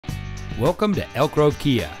Welcome to Elk Grove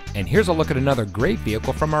Kia, and here's a look at another great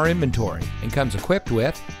vehicle from our inventory, and comes equipped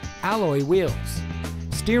with alloy wheels,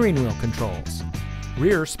 steering wheel controls,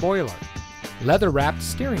 rear spoiler, leather-wrapped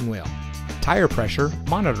steering wheel, tire pressure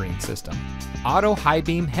monitoring system, auto high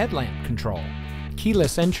beam headlamp control,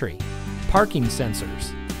 keyless entry, parking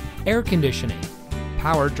sensors, air conditioning,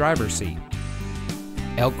 power driver's seat.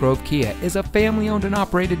 Elk Grove Kia is a family-owned and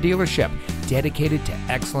operated dealership dedicated to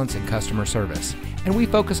excellence in customer service, and we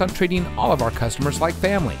focus on treating all of our customers like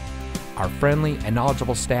family. Our friendly and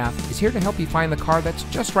knowledgeable staff is here to help you find the car that's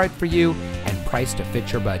just right for you and priced to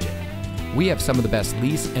fit your budget. We have some of the best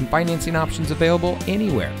lease and financing options available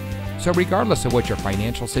anywhere. So regardless of what your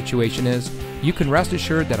financial situation is, you can rest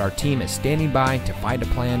assured that our team is standing by to find a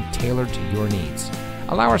plan tailored to your needs.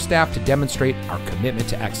 Allow our staff to demonstrate our commitment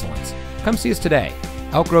to excellence. Come see us today.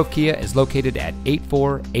 Elk Grove Kia is located at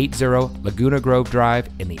 8480 Laguna Grove Drive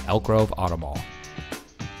in the Elk Grove Auto Mall.